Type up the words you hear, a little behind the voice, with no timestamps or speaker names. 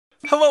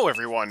Hello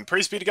everyone,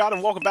 praise be to God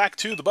and welcome back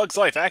to the Bugs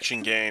Life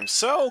action game.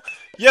 So,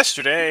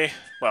 yesterday,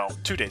 well,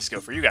 2 days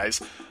ago for you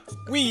guys,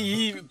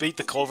 we beat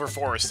the Clover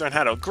Forest and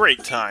had a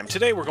great time.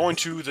 Today we're going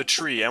to the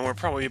tree and we're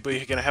probably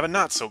going to have a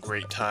not so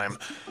great time.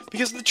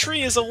 Because the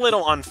tree is a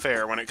little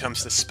unfair when it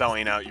comes to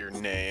spelling out your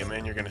name,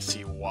 and you're going to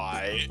see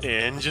why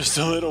in just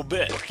a little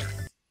bit.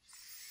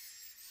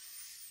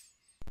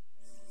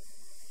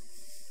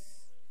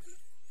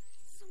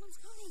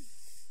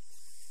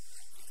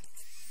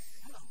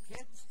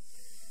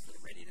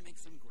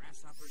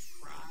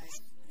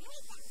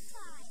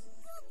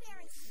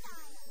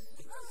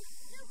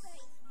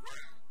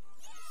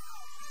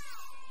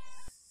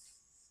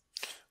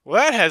 Well,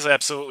 that has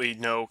absolutely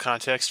no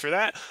context for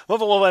that.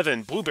 Level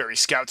 11, Blueberry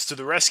Scouts to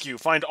the rescue.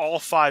 Find all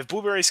 5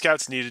 Blueberry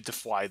Scouts needed to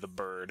fly the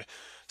bird.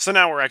 So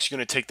now we're actually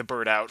going to take the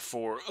bird out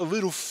for a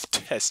little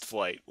test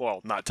flight. Well,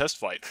 not test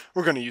flight.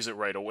 We're going to use it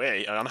right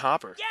away on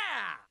Hopper.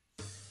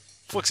 Yeah!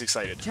 Flick's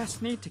excited.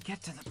 Just need to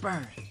get to the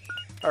bird.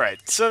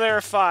 Alright, so there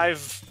are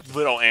 5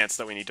 little ants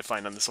that we need to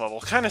find on this level.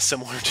 Kind of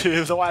similar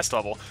to the last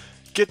level.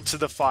 Get to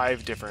the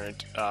 5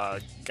 different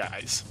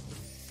guys.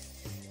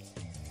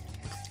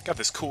 Got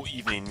this cool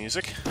evening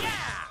music.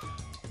 Yeah!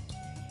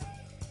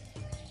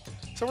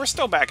 So we're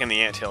still back in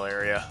the anthill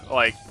area.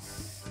 Like,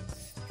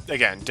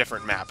 again,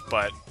 different map,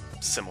 but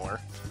similar.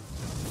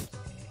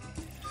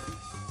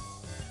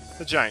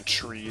 The giant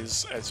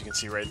trees, as you can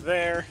see right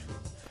there.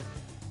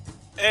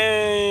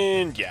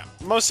 And yeah,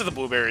 most of the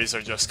blueberries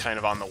are just kind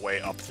of on the way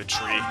up the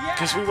tree,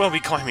 because we will be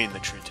climbing the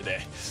tree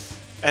today.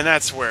 And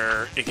that's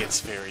where it gets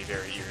very,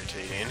 very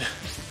irritating.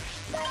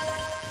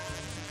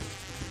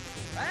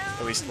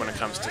 At least when it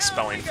comes to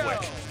spelling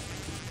Flick.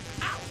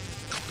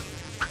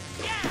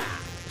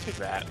 Take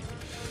that.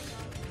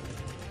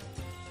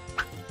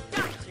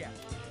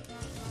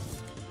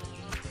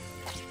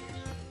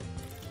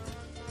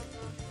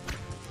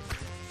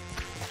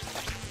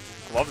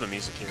 Love the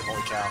music here,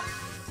 holy cow.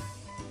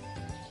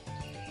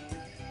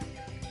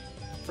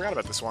 Forgot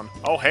about this one.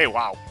 Oh, hey,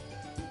 wow.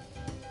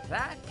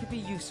 That could be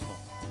useful.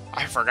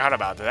 I forgot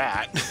about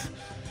that.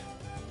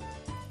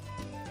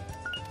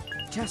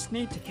 Just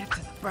need to get to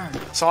the bird.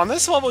 So on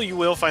this level, you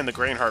will find the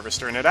grain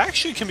harvester, and it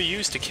actually can be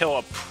used to kill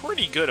a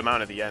pretty good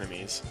amount of the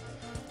enemies.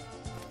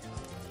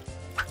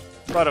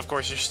 But of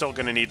course, you're still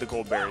going to need the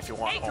gold berry if you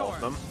want all of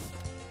them.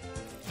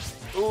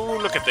 Ooh,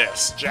 look at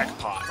this.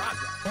 Jackpot.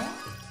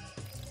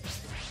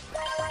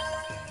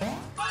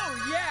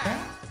 Oh,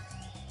 yeah!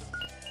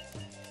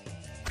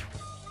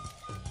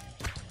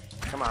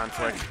 Come on,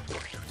 Flick.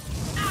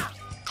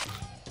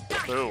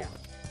 Boom.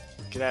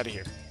 Get out of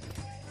here.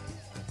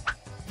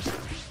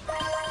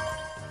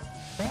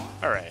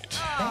 Alright,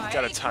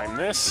 gotta time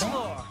this.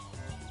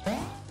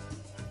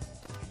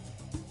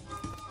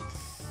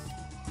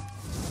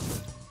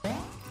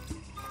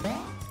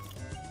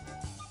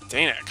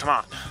 Dang it, come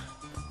on.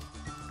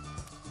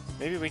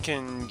 Maybe we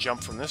can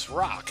jump from this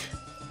rock.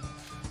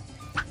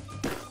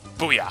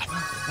 Booyah!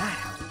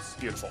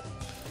 Beautiful.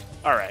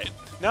 Alright,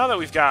 now that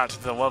we've got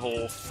the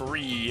level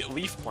 3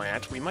 leaf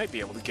plant, we might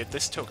be able to get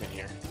this token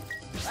here.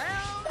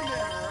 Round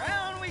and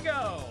round we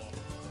go!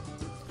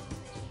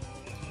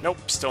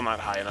 Nope, still not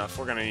high enough.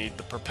 We're gonna need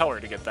the propeller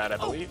to get that, I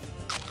believe.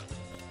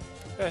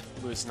 That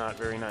was not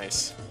very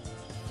nice.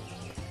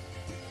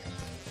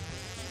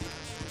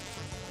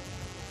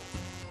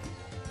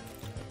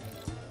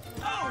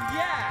 Oh,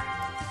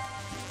 yeah!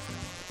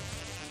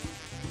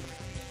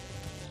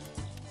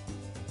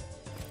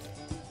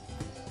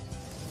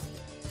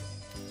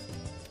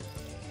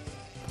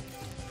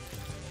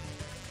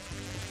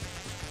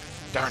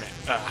 Darn it.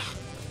 Ugh.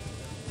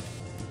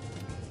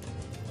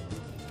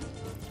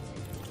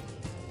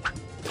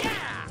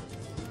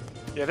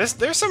 Yeah,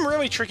 there's some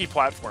really tricky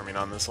platforming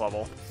on this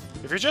level.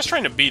 If you're just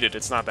trying to beat it,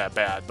 it's not that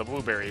bad. The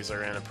blueberries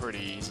are in a pretty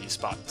easy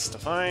spots to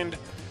find.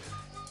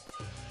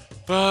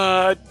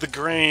 But the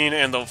grain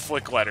and the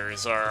Flick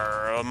letters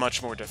are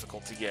much more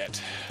difficult to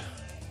get.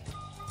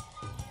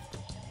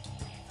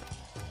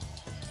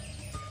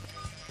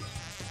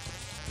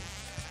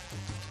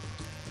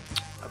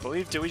 I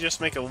believe, did we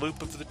just make a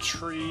loop of the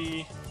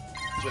tree?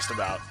 Just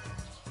about.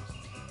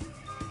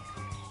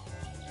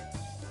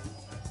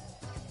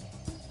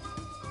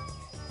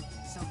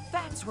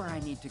 That's where I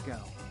need to go.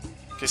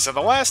 Okay, so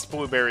the last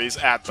blueberry is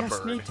at the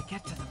Just bird. need to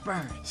get to the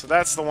bird. So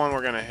that's the one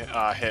we're gonna hit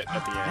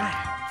at the end. That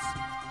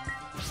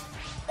helps.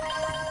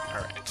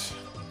 Alright.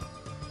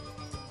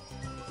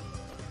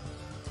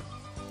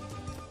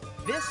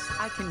 This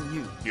I can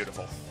use.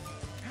 Beautiful.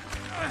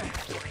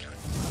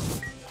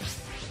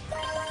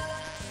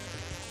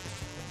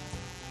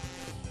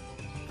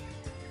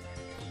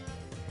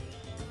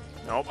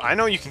 Nope, I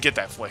know you can get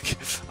that Flick.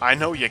 I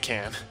know you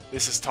can.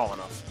 This is tall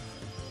enough.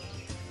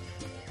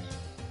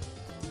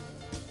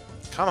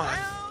 Come on,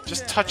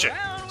 just touch it.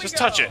 Just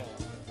touch it.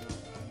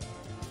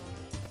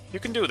 You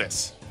can do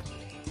this.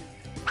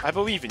 I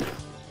believe in you.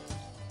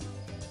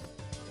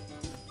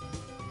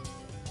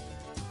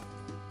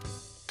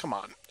 Come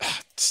on.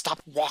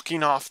 Stop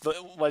walking off the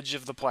ledge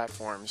of the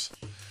platforms.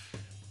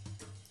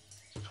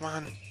 Come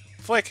on.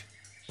 Flick.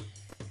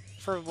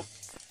 For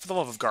For the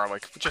love of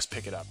garlic, just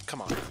pick it up.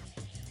 Come on.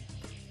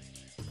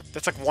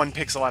 That's like 1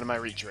 pixel out of my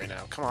reach right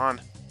now. Come on.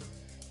 There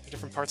are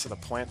different parts of the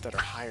plant that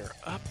are higher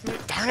up.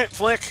 Darn it,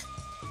 Flick!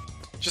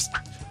 Just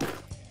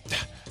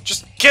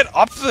get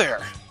up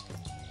there!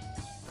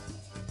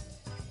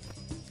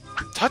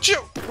 Touch it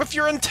with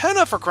your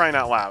antenna, for crying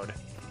out loud!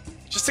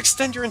 Just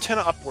extend your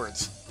antenna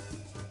upwards.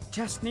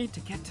 Just need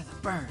to get to the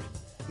bird.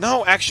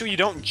 No, actually, you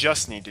don't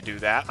just need to do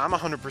that. I'm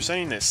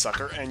 100%ing this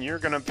sucker, and you're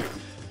gonna be...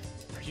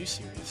 Are you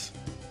serious?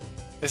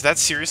 Is that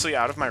seriously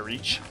out of my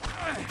reach?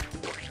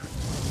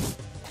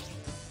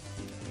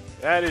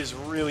 That is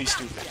really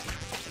stupid.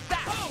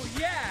 Oh,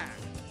 yeah!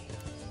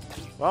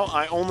 Well,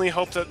 I only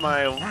hope that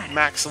my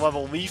max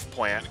level leaf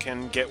plant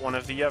can get one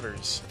of the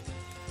others.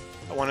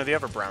 One of the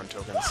other brown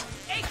tokens.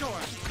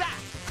 Acorn!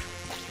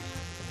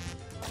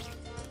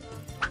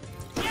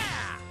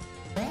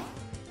 Yeah!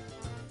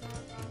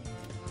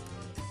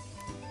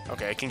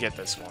 Okay, I can get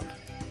this one.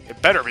 It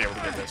better be able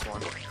to get this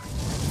one.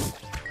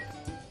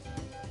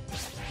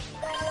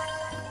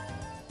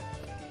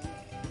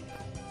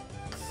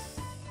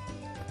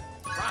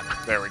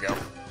 There we go.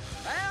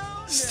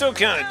 Still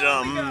kind of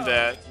dumb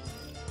that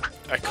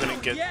I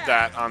couldn't get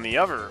that on the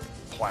other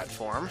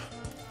platform.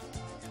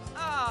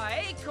 Ah,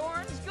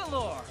 acorns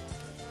galore.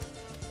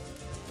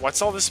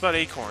 What's all this about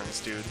acorns,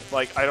 dude?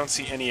 Like, I don't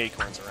see any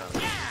acorns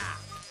around.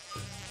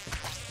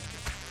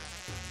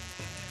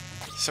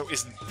 So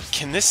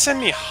can this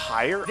send me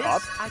higher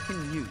up? I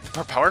can use. The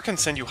propeller can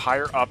send you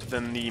higher up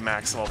than the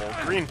max level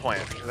green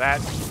plant. That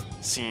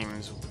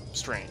seems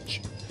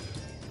strange.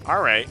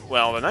 Alright,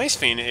 well, the nice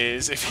thing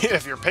is,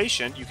 if you're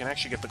patient, you can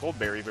actually get the gold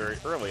berry very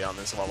early on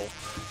this level,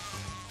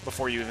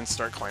 before you even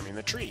start climbing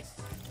the tree.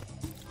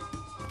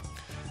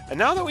 And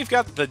now that we've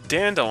got the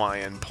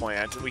dandelion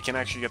plant, we can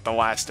actually get the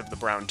last of the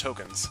brown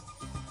tokens.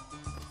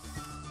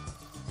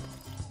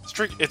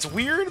 It's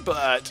weird,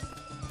 but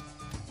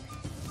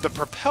the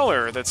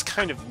propeller that's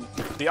kind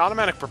of... The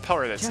automatic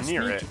propeller that's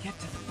near it,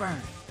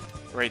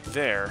 right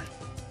there,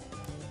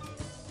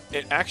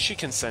 it actually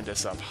can send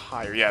us up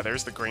higher. Yeah,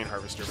 there's the grain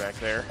harvester back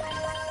there.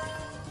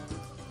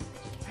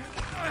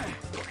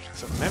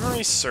 So if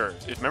memory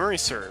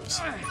serves,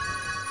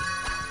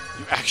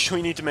 you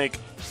actually need to make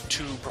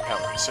 2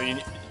 propellers. So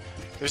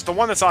there's the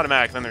one that's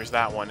automatic, then there's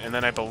that one, and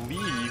then I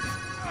believe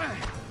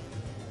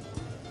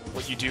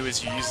what you do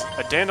is you use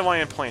a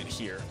dandelion plant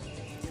here.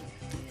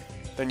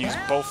 Then use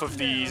both of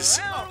these.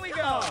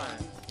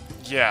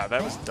 Yeah,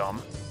 that was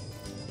dumb.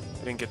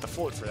 I didn't get the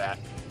float for that.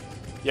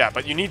 Yeah,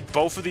 but you need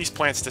both of these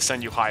plants to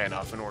send you high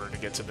enough in order to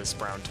get to this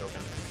brown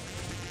token.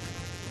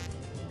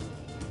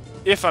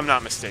 If I'm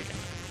not mistaken.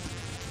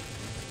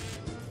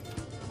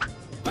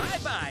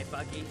 Bye-bye,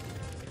 Buggy.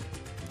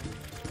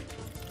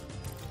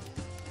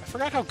 I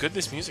forgot how good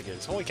this music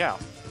is. Holy cow.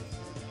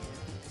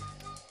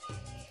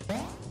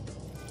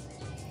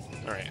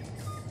 Alright.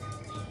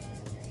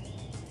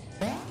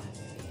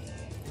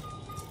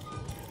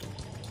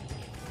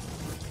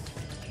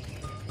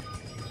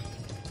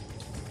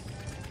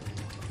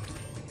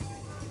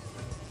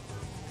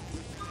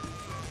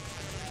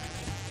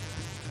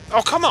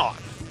 Oh, come on!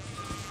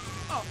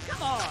 Oh,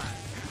 come on!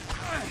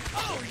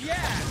 Oh,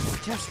 yeah!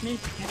 Just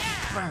need to get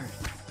the bird.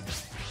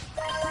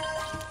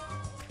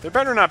 There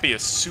better not be a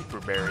super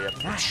berry up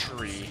the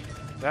tree.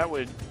 That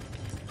would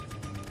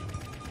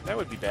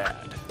be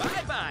bad.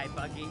 Bye-bye,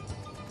 Buggy.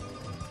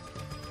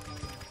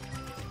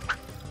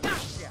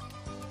 Gotcha.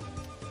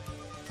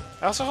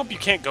 I also hope you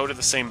can't go to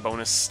the same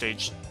bonus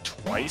stage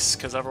twice,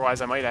 because otherwise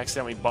I might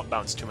accidentally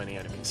bounce too many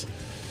enemies.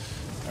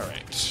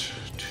 Alright.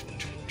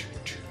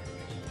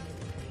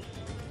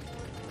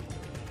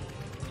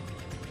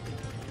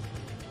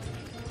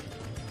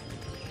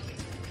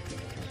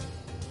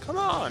 Come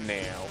on now.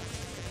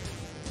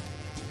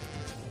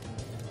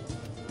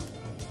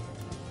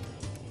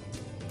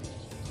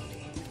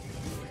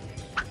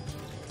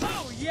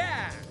 Oh,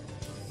 yeah!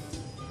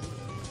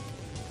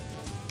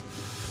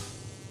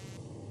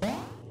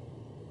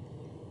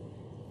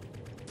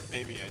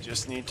 Maybe I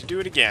just need to do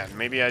it again.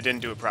 Maybe I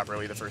didn't do it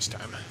properly the first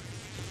time.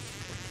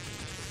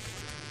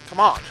 Come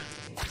on.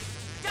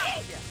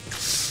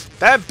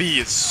 That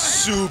bee is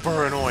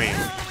super annoying.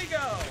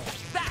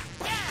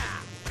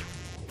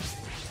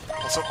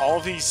 Also, all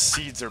of these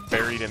seeds are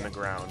buried in the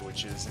ground,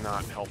 which is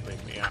not helping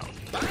me out.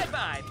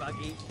 Bye-bye,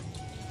 Buggy.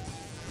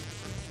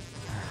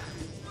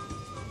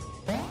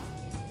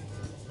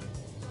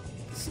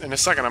 In a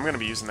second, I'm going to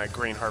be using that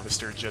grain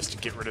harvester just to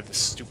get rid of this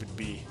stupid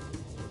bee.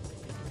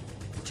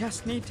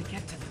 Just need to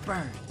get to the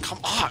bird. Come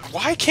on,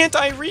 why can't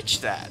I reach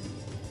that?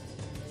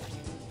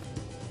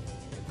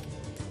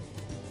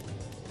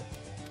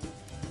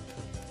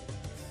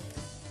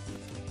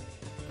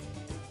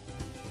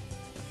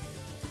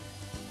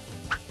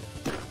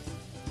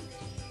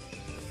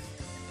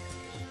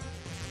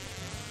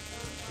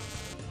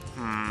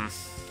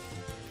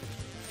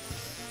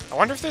 I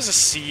wonder if there's a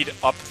seed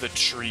up the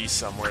tree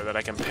somewhere that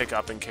I can pick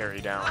up and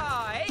carry down.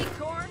 Ah,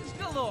 acorns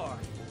galore.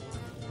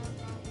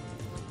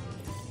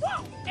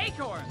 Whoa,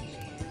 acorns!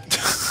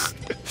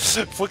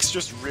 Flick's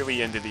just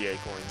really into the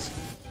acorns.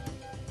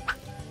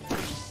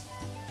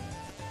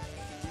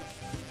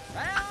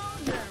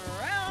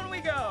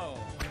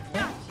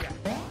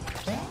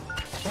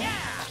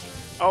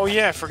 Oh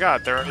yeah, I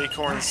forgot. There are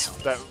acorns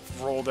that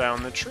roll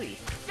down the tree.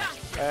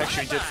 I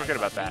actually did forget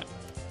about that.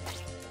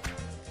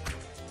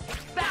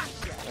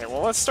 Alright,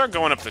 well, let's start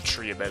going up the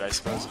tree a bit, I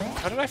suppose.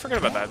 How did I forget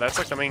about that? That's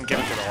like the main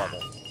gimmick of the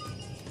level.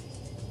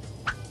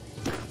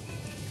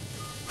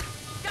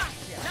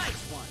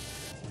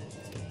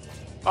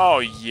 Oh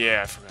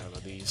yeah, I forgot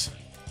about these.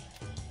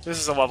 This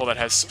is a level that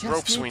has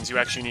rope swings you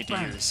actually need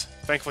to use.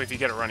 Thankfully, if you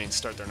get a running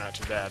start, they're not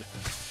too bad.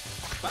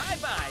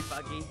 Bye-bye,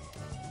 Buggy.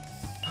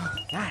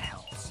 That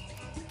helps.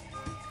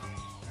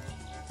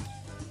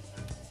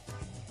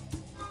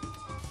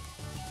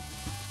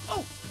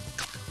 Oh!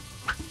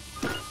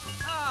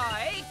 Ah,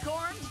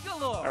 acorns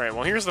galore. Alright,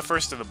 well, here's the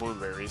first of the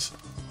blueberries.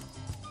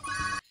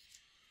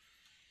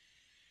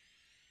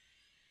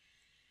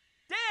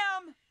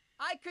 Damn!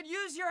 I could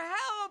use your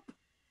help!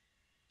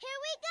 Here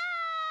we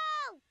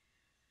go!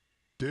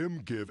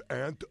 Dim give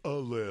Ant a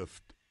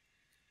lift.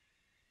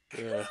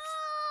 Yeah.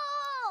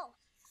 Oh!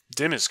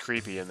 Dim is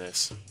creepy in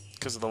this,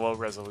 because of the low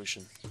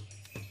resolution.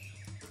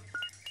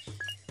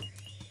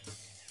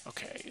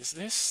 Okay, is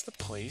this the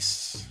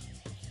place?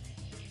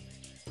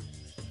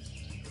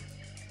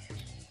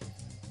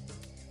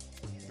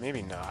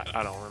 Maybe not,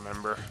 I don't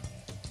remember.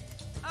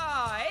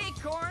 Ah,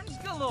 acorns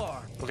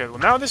galore. Okay, well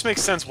now this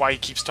makes sense why he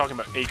keeps talking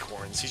about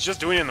acorns. He's just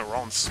doing it in the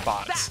wrong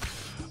spots.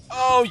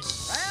 Oh,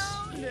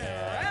 Round and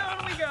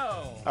round we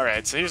go.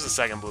 Alright, so here's the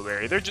second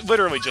blueberry. They're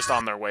literally just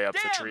on their way up the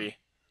Dim, tree.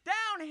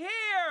 Down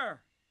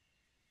here!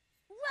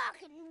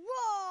 Rock and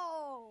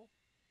roll!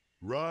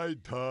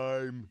 Ride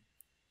time.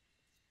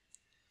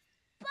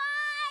 Bye,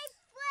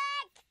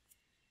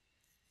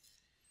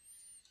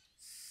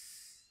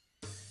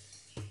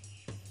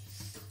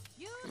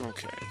 Flick!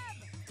 Okay.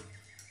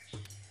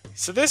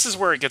 So this is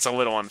where it gets a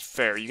little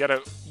unfair. You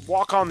gotta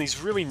walk on these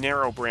really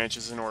narrow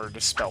branches in order to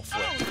spell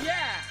flip. Oh,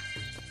 yeah!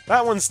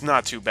 That one's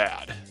not too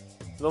bad.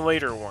 The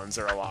later ones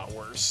are a lot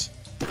worse.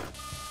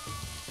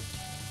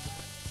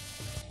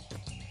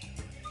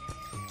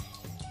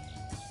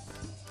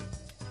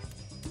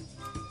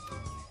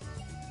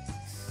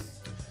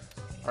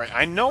 Alright,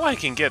 I know I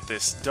can get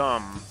this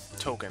dumb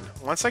token.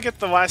 Once I get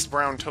the last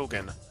brown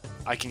token,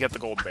 I can get the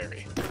gold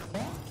berry.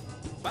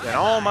 Then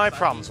all my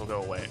problems will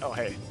go away. Oh,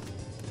 hey.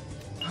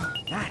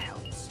 That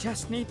helps.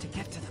 Just need to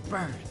get to the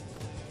bird.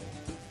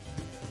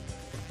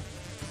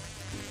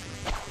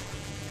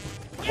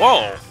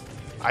 Whoa!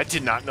 I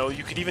did not know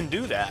you could even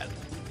do that.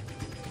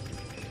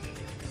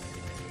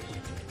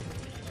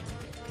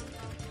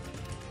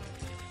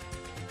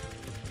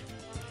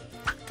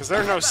 Because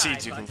there are no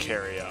seeds you can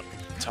carry up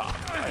top.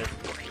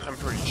 I'm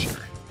pretty sure.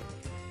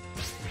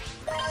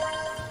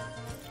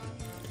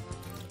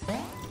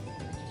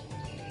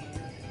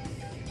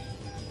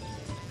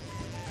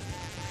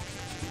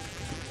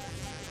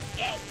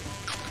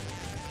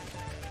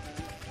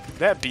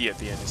 That bee at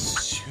the end is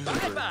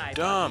super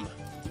dumb.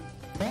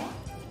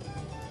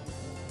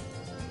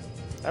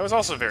 That was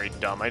also very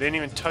dumb. I didn't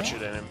even touch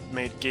it, and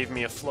it gave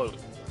me a float.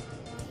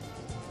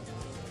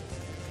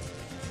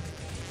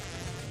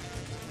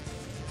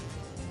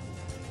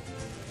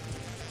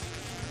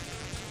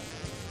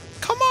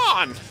 Come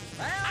on!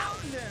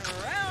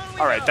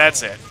 Alright,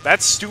 that's it.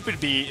 That stupid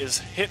bee is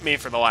hit me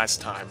for the last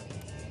time.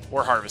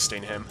 We're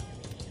harvesting him.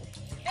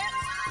 It's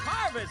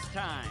harvest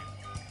time!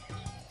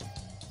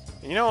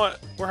 You know what?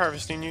 We're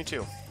harvesting you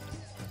too.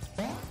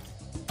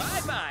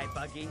 Bye-bye,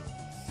 Buggy.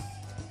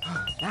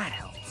 That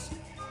helps.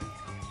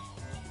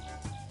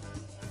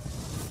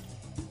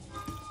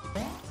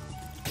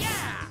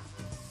 Yeah!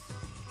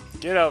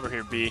 Get over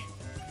here, bee.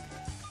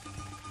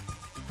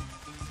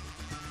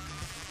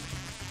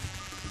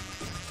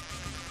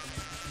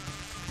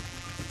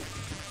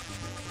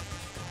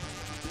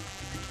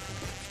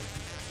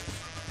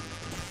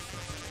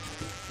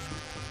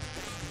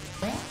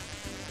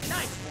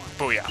 Nice one.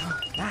 Booyah.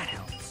 That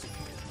helps.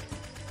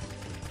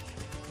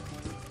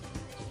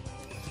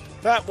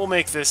 That will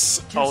make this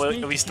Just at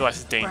need least to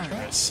less get the bird.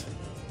 dangerous.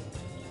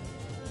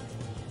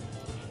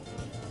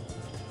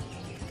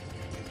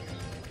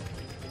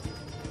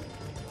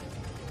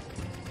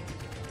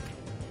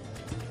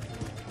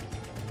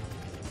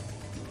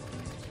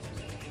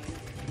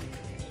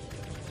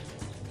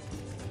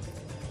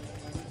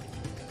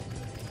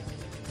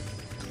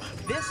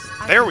 This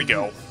I There can we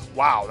go. use.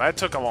 Wow, that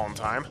took a long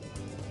time.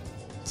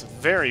 It's a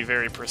very,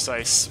 very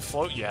precise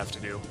float you have to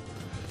do.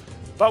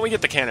 But we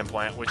get the cannon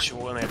plant, which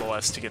will enable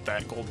us to get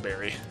that gold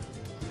berry.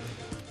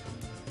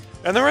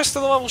 And the rest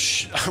of the level,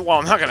 well,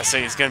 I'm not going to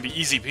say it's going to be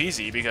easy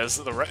peasy, because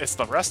it's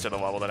the rest of the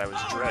level that I was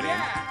dreading.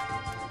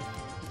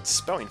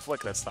 Spelling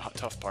flick, that's the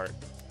tough part.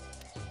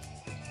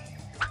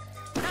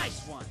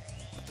 Nice one.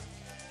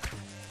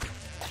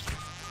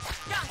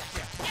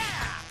 Gotcha.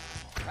 Yeah.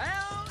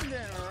 Round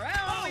and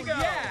round we go.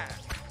 Yeah.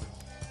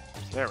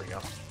 There we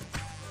go.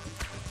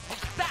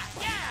 That.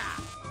 Yeah.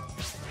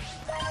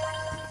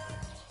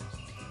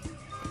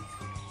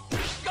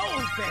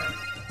 Gold berry.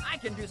 I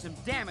can do some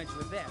damage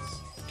with this.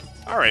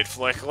 Alright,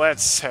 Flick,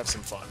 let's have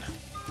some fun.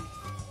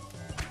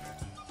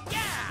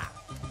 Yeah.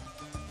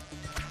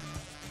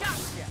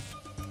 Gotcha.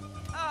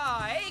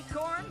 Ah,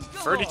 acorns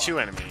 32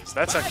 enemies.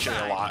 That's actually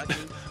a lot.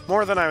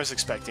 More than I was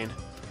expecting.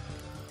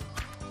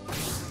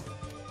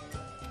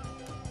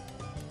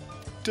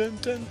 Dun,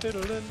 dun, dun,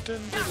 dun,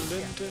 dun, dun,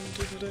 dun, dun,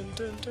 dun,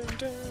 dun, dun,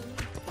 dun.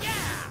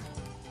 Yeah!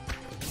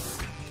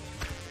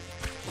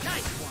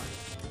 Nice one.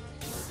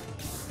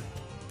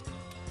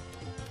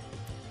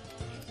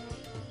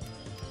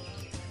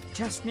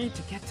 Just need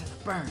to get to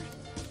the bird.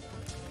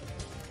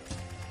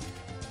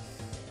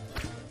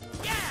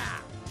 Yeah!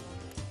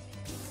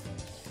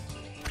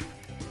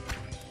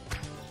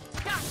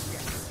 Gotcha!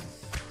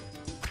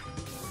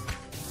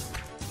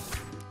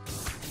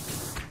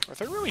 Are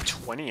there really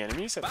 20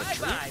 enemies at the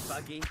tree? Bye-bye,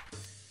 Buggy.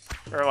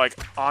 Or like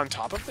on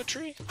top of the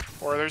tree?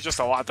 Or there's just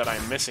a lot that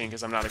I'm missing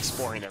because I'm not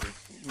exploring every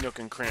nook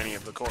and cranny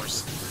of the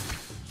course.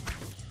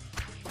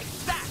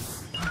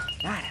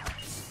 That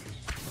helps.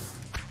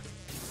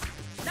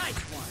 Nice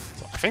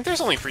one. I think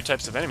there's only 3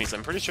 types of enemies.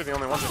 I'm pretty sure the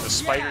only ones are the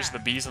spiders, the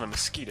bees, and the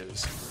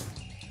mosquitoes.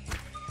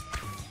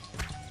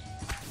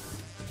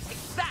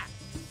 That.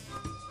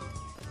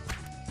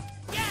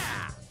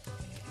 Yeah.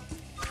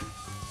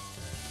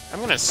 I'm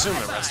gonna assume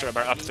the rest are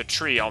up the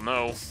tree. I'll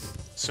know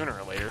sooner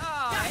or later.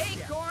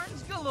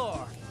 Acorns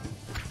galore.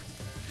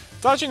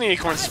 Dodging the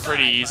acorns is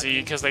pretty easy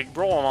because they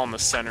roll along the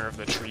center of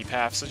the tree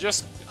path, so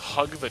just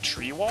hug the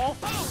tree wall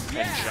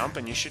and jump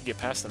and you should get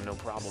past them no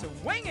problem.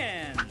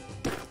 Swinging.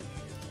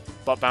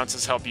 Butt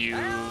bounces help you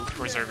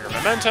preserve your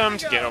momentum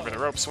to get over the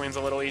rope swings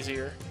a little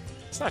easier.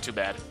 It's not too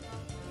bad.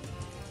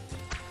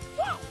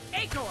 Whoa,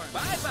 acorn.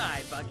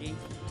 Bye-bye, Buggy.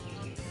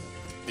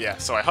 Yeah,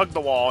 so I hugged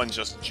the wall and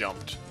just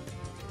jumped.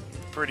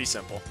 Pretty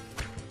simple.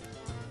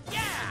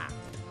 Yeah.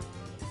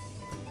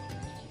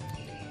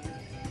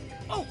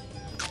 Oh.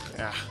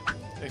 Yeah,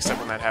 except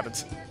when that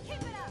happens.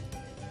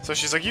 So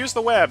she's like, use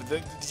the web.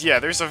 Yeah,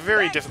 there's a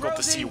very difficult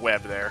to see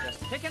web there.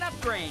 Just picking up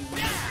grain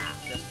here.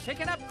 Just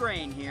picking up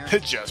grain here.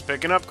 Just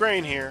picking up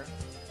grain here.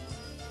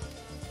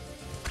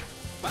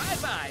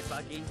 Bye-bye,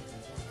 Buggy.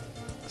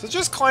 So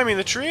just climbing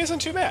the tree isn't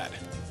too bad.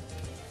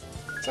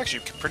 It's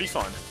actually pretty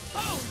fun.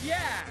 Oh,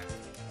 yeah.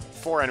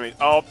 4 enemies.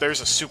 Oh,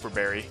 there's a super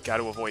berry. Got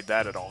to avoid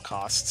that at all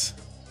costs.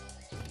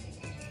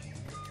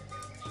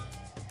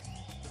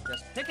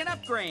 Just picking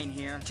up grain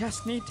here.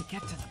 Just need to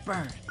get to the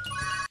bird.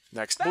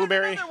 Next Found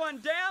blueberry. another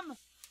one, Dem.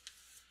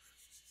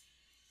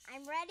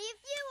 I'm ready if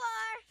you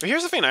are. But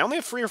here's the thing, I only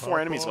have 3 or 4 Hop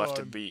enemies left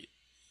to on. beat.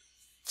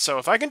 So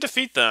if I can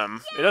defeat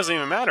them, it doesn't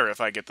even matter if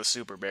I get the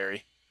super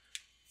berry.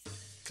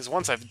 Because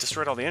once I've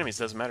destroyed all the enemies,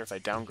 it doesn't matter if I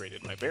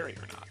downgraded my berry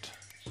or not.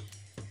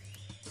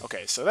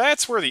 Okay, so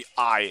that's where the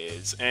eye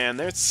is,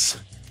 and it's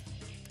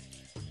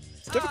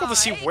difficult to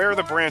see where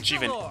the branch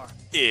even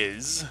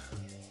is.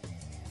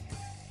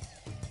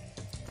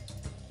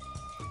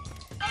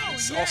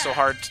 It's also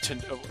hard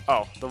to...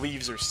 Oh, the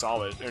leaves are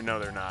solid. Or no,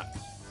 they're not.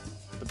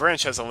 The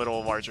branch has a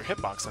little larger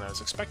hitbox than I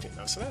was expecting,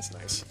 though, so that's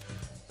nice.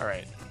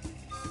 Alright.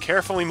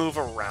 Carefully move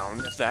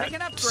around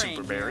that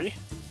super berry.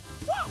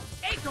 Whoa!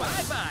 Acorn!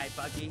 Bye-bye,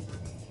 Buggy.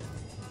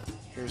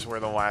 Here's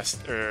where the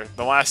last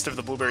of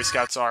the blueberry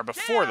scouts are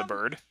before the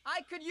bird.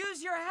 I could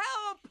use your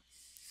help.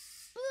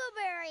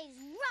 Blueberries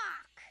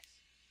rock.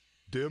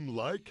 Dim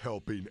like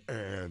helping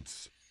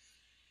ants.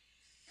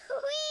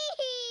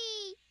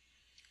 Whee!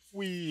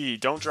 Whee!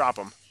 Don't drop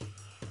them.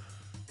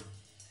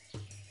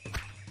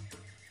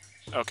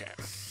 Okay.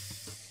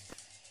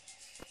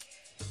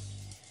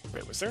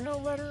 Wait, was there no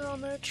letter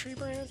on that tree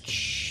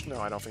branch? No,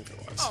 I don't think there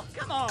was. Oh,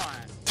 come on.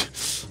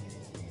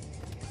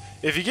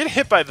 If you get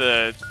hit by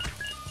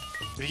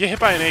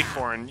an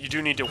acorn, you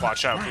do need to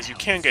watch out, because you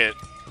can get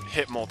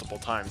hit multiple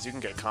times. You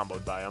can get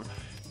comboed by them.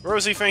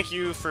 Rosie, thank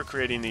you for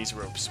creating these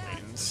rope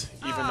swings,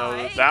 even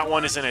though that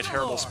one is in a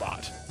terrible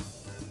spot.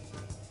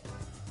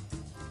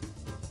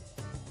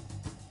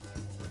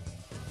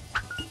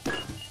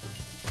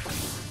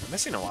 I'm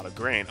missing a lot of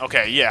grain.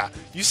 Okay, yeah.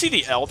 You see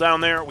the L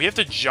down there? We have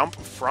to jump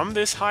from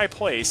this high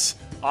place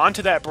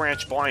onto that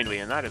branch blindly,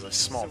 and that is a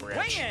small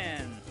branch.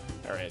 Swinging.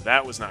 Alright,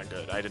 that was not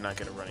good. I did not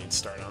get a running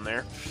start on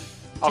there.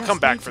 I'll come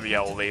back for the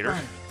L later.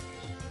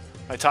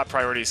 My top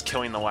priority is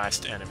killing the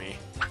last enemy.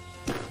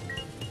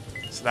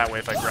 So that way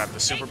if I grab the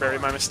super berry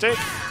by mistake...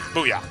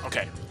 Booyah!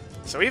 Okay.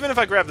 So even if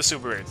I grab the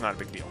super berry, it's not a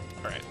big deal.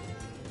 Alright.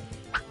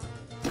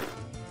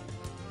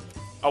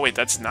 Oh wait,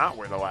 that's not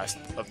where the last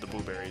of the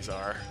blueberries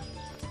are.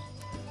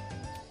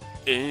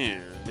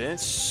 Ew,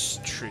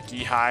 that's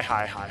tricky. Hi,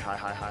 hi, hi, hi,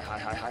 hi, hi, hi,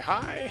 hi, hi,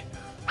 hi.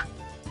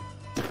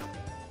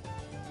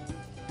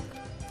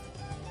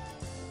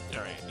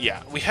 Alright,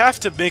 yeah. We have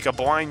to make a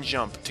blind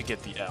jump to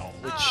get the L,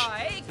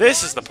 which...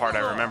 This is the part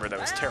I remember that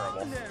was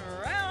terrible.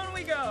 Round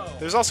we go.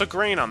 There's also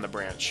grain on the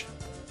branch.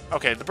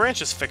 Okay, the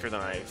branch is thicker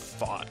than I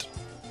thought.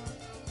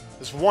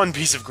 There's one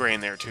piece of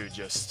grain there, too,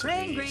 just to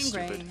be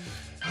stupid.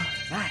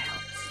 That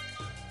helps.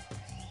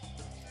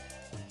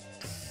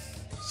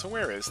 So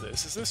where is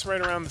this? Is this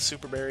right around the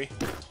super berry?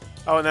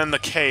 Oh, and then the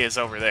K is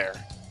over there.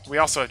 We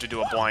also have to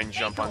do a blind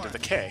jump onto the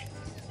K.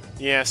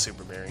 Yeah,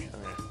 super berry.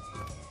 Okay.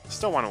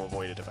 Still want to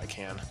avoid it if I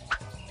can.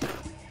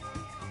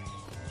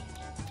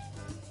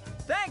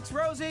 Thanks,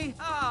 Rosie.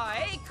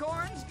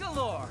 Acorns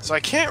galore. So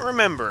I can't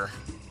remember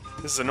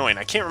This is annoying.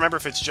 I can't remember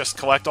if it's just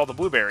collect all the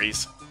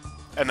blueberries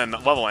and then the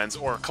level ends,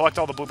 or collect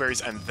all the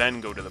blueberries and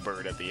then go to the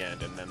bird at the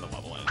end and then the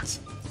level ends.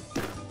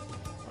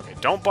 Okay,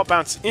 don't butt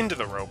bounce into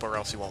the rope or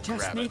else you won't Just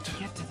grab need it. to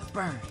get to the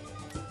bird.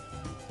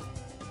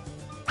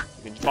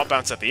 You can butt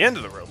bounce at the end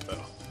of the rope,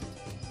 though.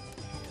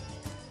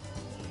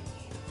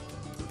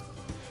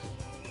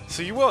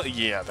 So you will...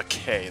 Yeah, the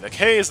K. The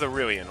K is the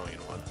really annoying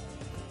one.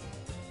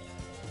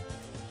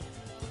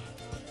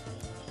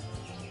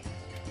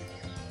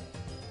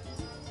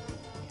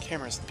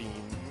 Camera's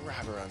being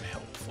rather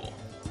unhelpful.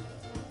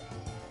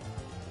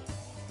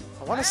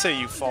 I want to say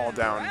you fall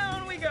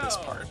down this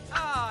part.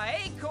 Ah,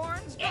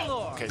 acorns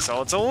galore. Okay,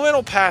 so it's a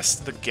little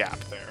past the gap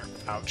there.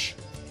 Ouch.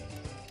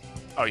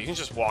 Oh, you can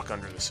just walk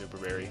under the super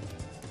berry.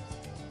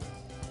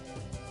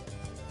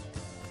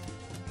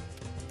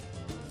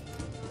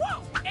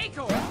 Whoa,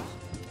 acorns.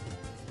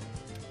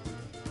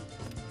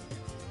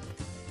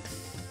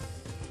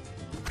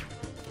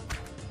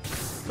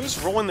 Who's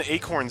rolling the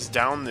acorns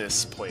down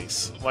this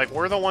place? Like,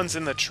 we're the ones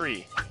in the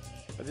tree.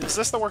 Is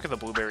this the work of the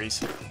blueberries?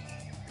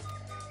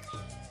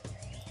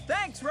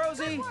 Thanks,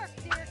 Rosie. Good work,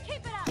 dear.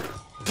 Keep it up.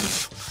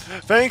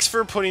 Thanks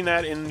for putting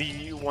that in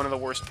the one of the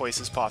worst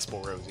places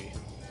possible, Rosie.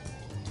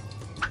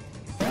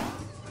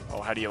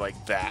 Oh, how do you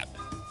like that?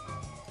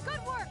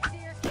 Good work,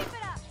 dear. Keep it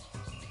up.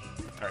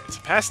 Alright, so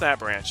past that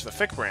branch, the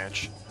thick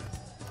branch,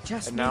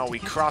 Just and need now to we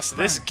get to cross the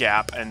this bird.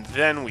 gap, and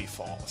then we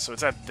fall. So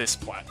it's at this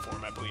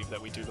platform, I believe,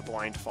 that we do the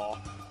blind fall.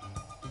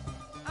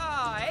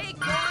 Ah,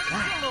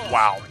 acorns galore.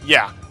 Wow,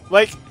 yeah.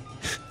 Like,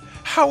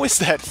 how is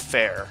that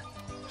fair?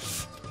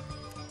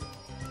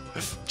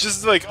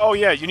 Just like, oh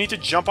yeah, you need to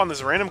jump on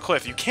this random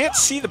cliff. You can't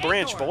see the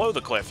branch below the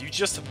cliff. You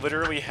just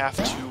literally have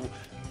to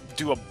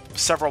do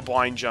several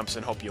blind jumps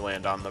and hope you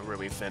land on the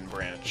really thin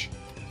branch.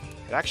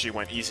 It actually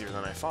went easier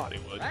than I thought it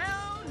would.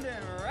 Round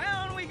and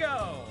round we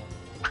go.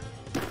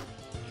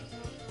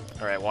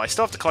 Alright, well I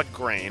still have to collect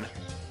grain.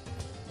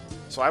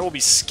 So I will be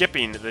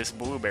skipping this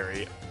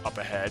blueberry up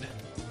ahead.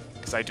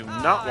 Because I do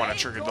not want to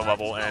trigger the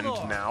level end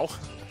now.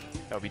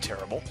 That would be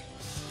terrible.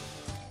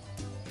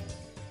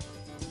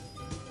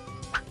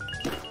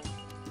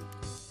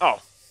 Oh,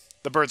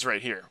 the bird's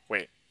right here.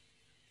 Wait.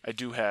 I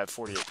do have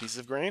 48 pieces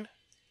of grain.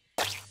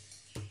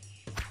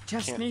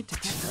 Just Can't- need to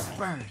get to the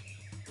bird.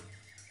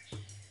 I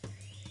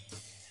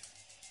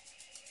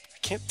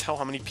can't tell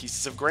how many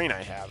pieces of grain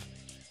I have.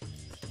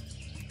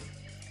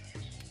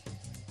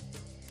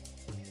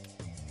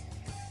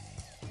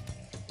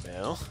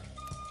 Well.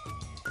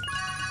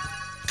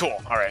 Cool,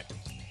 alright.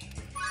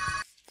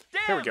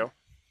 Here we Dim, go.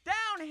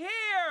 Down here.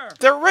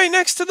 They're right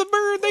next to the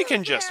bird, they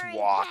can just Blueberry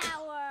walk.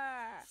 power.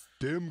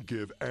 Dim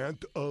give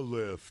Ant a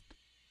lift.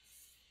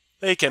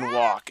 They can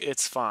walk,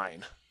 it's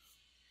fine.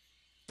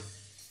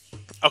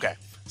 Okay,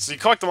 so you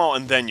collect them all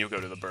and then you go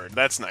to the bird.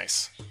 That's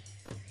nice.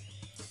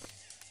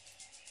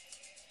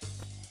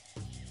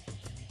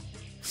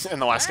 And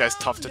the last guy's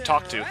tough to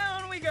talk to,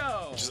 Round we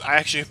go. which is I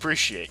actually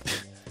appreciate.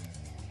 It's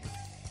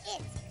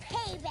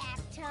payback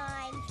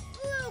time.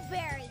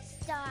 Blueberry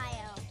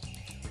style.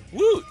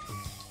 Woot!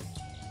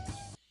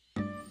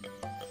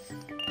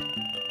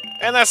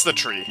 And that's the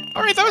tree.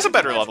 Alright, that was a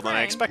better level than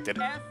I expected.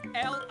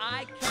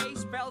 F-L-I-K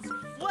spells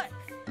flick.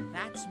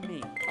 That's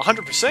me.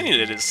 100%ing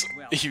it is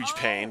a huge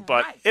pain,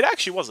 but it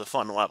actually was a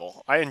fun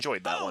level. I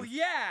enjoyed that Oh one.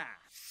 yeah.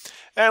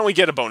 And we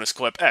get a bonus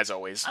clip, as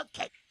always.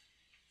 Okay.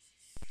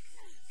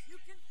 You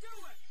can do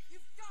it.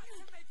 You've got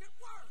to make it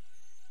work.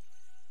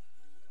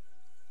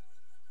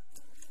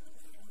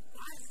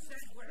 I said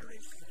where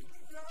is he?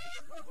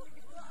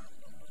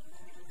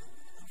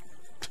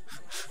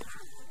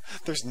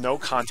 There's no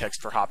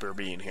context for Hopper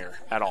being here,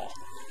 at all.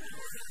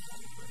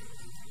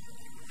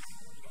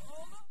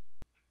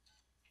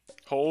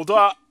 Hold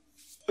up!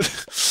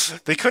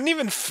 They couldn't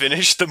even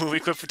finish the movie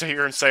clip to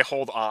hear him say,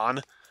 hold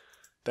on.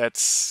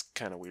 That's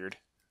kind of weird.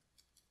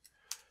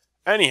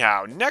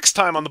 Anyhow, next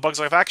time on the Bugs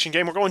Life action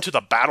game, we're going to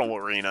the Battle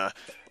Arena.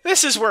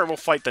 This is where we'll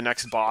fight the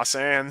next boss,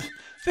 and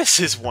this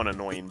is one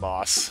annoying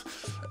boss.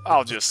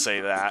 I'll just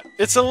say that.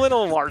 It's a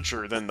little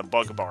larger than the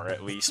Bug Bar,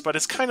 at least, but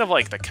it's kind of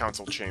like the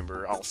Council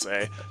Chamber, I'll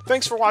say.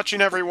 Thanks for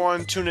watching,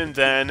 everyone. Tune in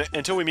then.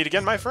 Until we meet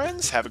again, my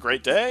friends, have a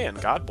great day,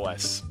 and God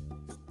bless.